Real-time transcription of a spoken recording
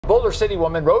Boulder City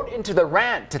woman wrote into the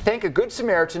Rant to thank a Good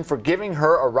Samaritan for giving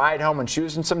her a ride home when she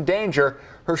was in some danger.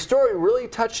 Her story really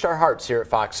touched our hearts here at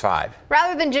Fox 5.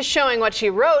 Rather than just showing what she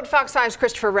wrote, Fox 5's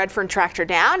Christopher Redfern tracked her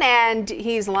down, and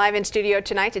he's live in studio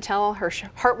tonight to tell her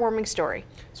heartwarming story.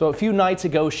 So a few nights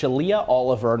ago, Shalia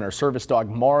Oliver and her service dog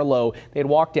Marlo, they had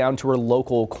walked down to her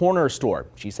local corner store.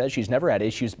 She says she's never had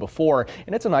issues before,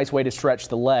 and it's a nice way to stretch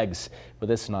the legs. But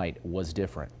this night was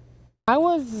different. I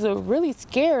was really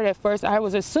scared at first. I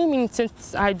was assuming,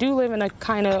 since I do live in a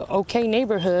kind of okay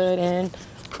neighborhood, and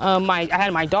I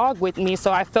had my dog with me,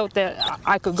 so I felt that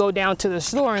I could go down to the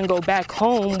store and go back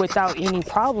home without any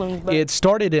problems. But it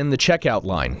started in the checkout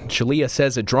line. Shalia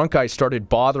says a drunk guy started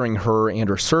bothering her and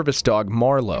her service dog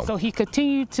Marlo. So he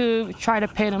continued to try to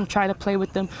pet him, try to play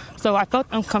with them. So I felt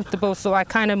uncomfortable, so I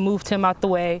kind of moved him out the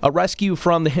way. A rescue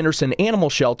from the Henderson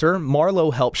Animal Shelter,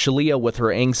 Marlo helped Shalia with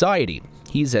her anxiety.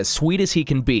 He's as sweet as he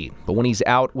can be, but when he's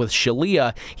out with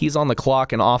Shalia, he's on the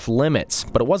clock and off limits.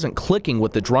 But it wasn't clicking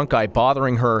with the drunk guy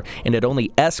bothering her, and it only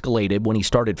escalated when he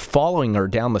started following her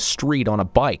down the street on a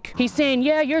bike. He's saying,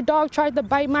 yeah, your dog tried to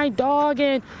bite my dog,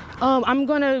 and I'm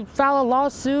going to file a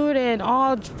lawsuit, and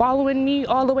all following me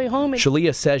all the way home.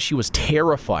 Shalia says she was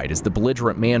terrified as the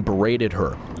belligerent man berated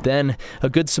her. Then a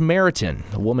Good Samaritan,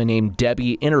 a woman named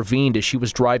Debbie, intervened as she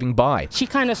was driving by. She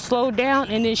kind of slowed down,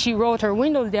 and then she rolled her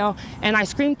windows down, and I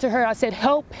screamed to her. I said,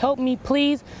 help me,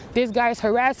 please. This guy's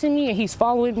harassing me, and he's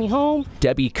following me home.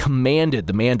 Debbie commanded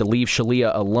the man to leave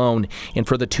Shalia alone and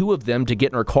for the two of them to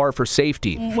get in her car for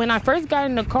safety. When I first got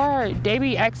in the car,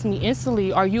 Debbie asked me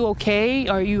instantly, are you okay?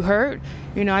 Are you hurt?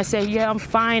 You know, I said, yeah, I'm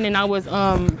fine, and I was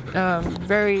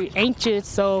very anxious,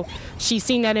 so she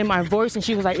seen that in my voice, and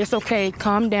she was like, it's okay,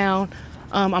 calm down.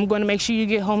 I'm going to make sure you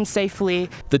get home safely.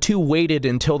 The two waited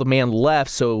until the man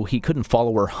left so he couldn't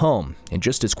follow her home. And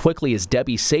just as quickly as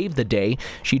Debbie saved the day,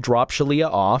 she dropped Shalia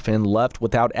off and left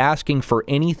without asking for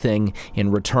anything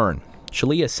in return.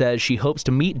 Shalia says she hopes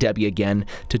to meet Debbie again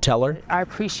to tell her, I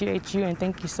appreciate you and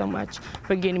thank you so much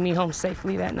for getting me home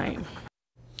safely that night.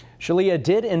 Shalia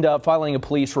did end up filing a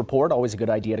police report. Always a good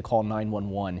idea to call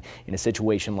 911 in a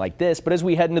situation like this. But as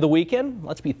we head into the weekend,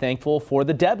 let's be thankful for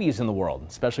the Debbies in the world,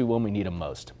 especially when we need them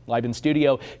most. Live in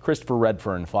studio, Christopher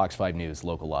Redfern, Fox 5 News,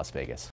 local Las Vegas.